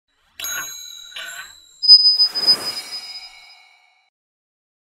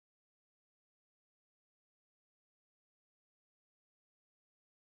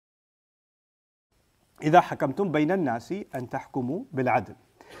إِذَا حَكَمْتُمْ بَيْنَ النَّاسِ أَن تَحْكُمُوا بِالْعَدْلِ.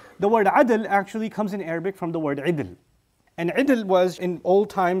 The word adl actually comes in Arabic from the word idl. And idl was, in old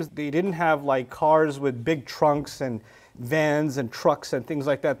times, they didn't have like cars with big trunks and vans and trucks and things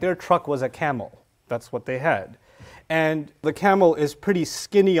like that. Their truck was a camel. That's what they had. And the camel is pretty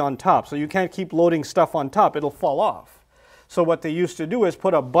skinny on top, so you can't keep loading stuff on top, it'll fall off. So what they used to do is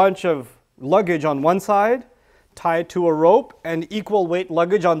put a bunch of luggage on one side, tie it to a rope, and equal weight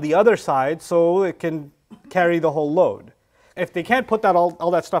luggage on the other side so it can carry the whole load. If they can't put that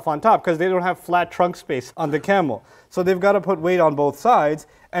all that stuff on top because they don't have flat trunk space on the camel, so they've got to put weight on both sides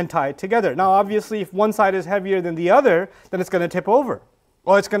and tie it together. Now obviously if one side is heavier than the other, then it's going to tip over.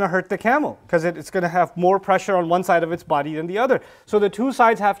 Or it's going to hurt the camel because it's going to have more pressure on one side of its body than the other. So the two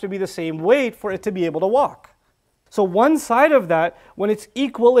sides have to be the same weight for it to be able to walk. So one side of that, when it's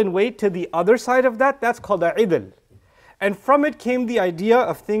equal in weight to the other side of that, that's called a idl. And from it came the idea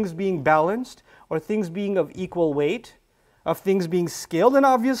of things being balanced or things being of equal weight, of things being scaled. And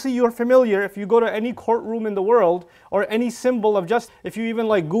obviously you're familiar, if you go to any courtroom in the world or any symbol of justice, if you even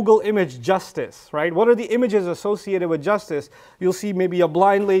like Google image justice, right? What are the images associated with justice? You'll see maybe a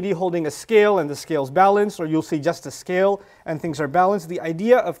blind lady holding a scale and the scale's balanced, or you'll see just a scale and things are balanced. The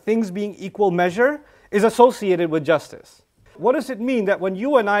idea of things being equal measure is associated with justice. What does it mean that when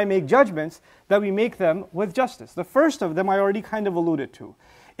you and I make judgments, that we make them with justice? The first of them I already kind of alluded to.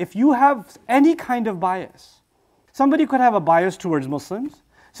 If you have any kind of bias, somebody could have a bias towards Muslims.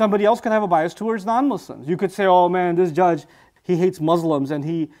 Somebody else could have a bias towards non-Muslims. You could say, oh man, this judge, he hates Muslims and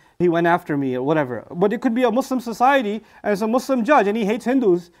he went after me or whatever. But it could be a Muslim society and it's a Muslim judge and he hates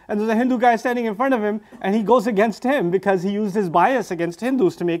Hindus and there's a Hindu guy standing in front of him and he goes against him because he used his bias against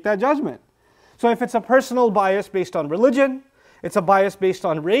Hindus to make that judgment. So if it's a personal bias based on religion, it's a bias based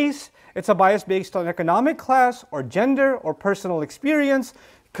on race, it's a bias based on economic class or gender or personal experience.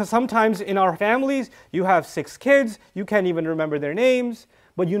 Because sometimes in our families, you have 6 kids, you can't even remember their names,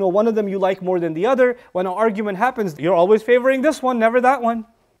 but you know one of them you like more than the other. When an argument happens, you're always favoring this one, never that one.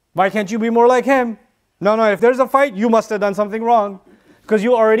 Why can't you be more like him? No, if there's a fight, you must have done something wrong. Because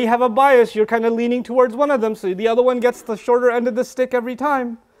you already have a bias, you're kind of leaning towards one of them, so the other one gets the shorter end of the stick every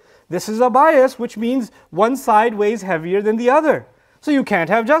time. This is a bias, which means one side weighs heavier than the other. So you can't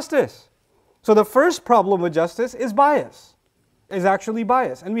have justice. So the first problem with justice is bias. Is actually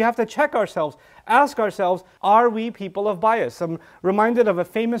bias. And we have to check ourselves, ask ourselves, are we people of bias? I'm reminded of a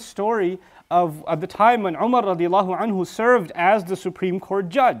famous story of at the time when Umar radiallahu anhu served as the Supreme Court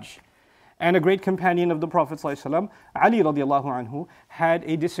judge. And a great companion of the Prophet ﷺ, Ali radiallahu anhu, had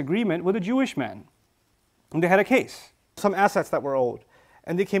a disagreement with a Jewish man. And they had a case, some assets that were owed.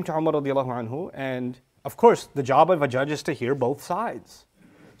 And they came to Umar radiallahu anhu, and of course the job of a judge is to hear both sides.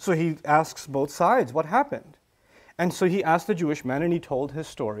 So he asks both sides, what happened? And so he asked the Jewish man and he told his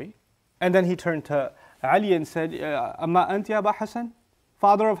story. And then he turned to Ali and said, Amma anti Aba Hassan?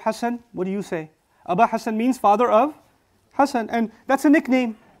 Father of Hassan? What do you say? Aba Hassan means father of Hassan. And that's a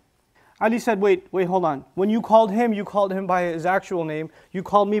nickname. Ali said, wait, hold on. When you called him by his actual name. You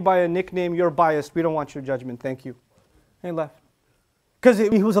called me by a nickname, you're biased. We don't want your judgment, thank you. And he left. Because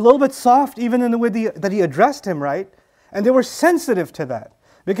he was a little bit soft even in the way that he addressed him, right? And they were sensitive to that.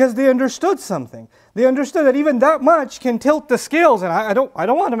 Because they understood something. They understood that even that much can tilt the scales, and I don't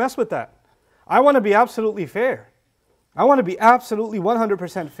want to mess with that. I want to be absolutely fair. I want to be absolutely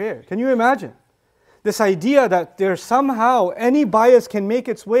 100% fair. Can you imagine? This idea that there's somehow any bias can make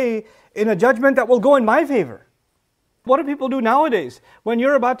its way in a judgment that will go in my favor. What do people do nowadays? When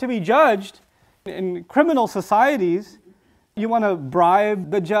you're about to be judged in criminal societies, you want to bribe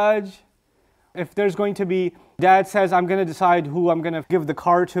the judge. If there's going to be, dad says, I'm going to decide who I'm going to give the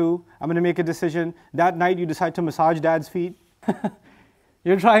car to. I'm going to make a decision. That night you decide to massage dad's feet.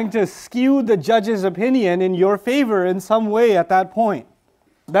 You're trying to skew the judge's opinion in your favor in some way at that point.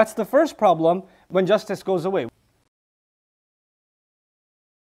 That's the first problem when justice goes away.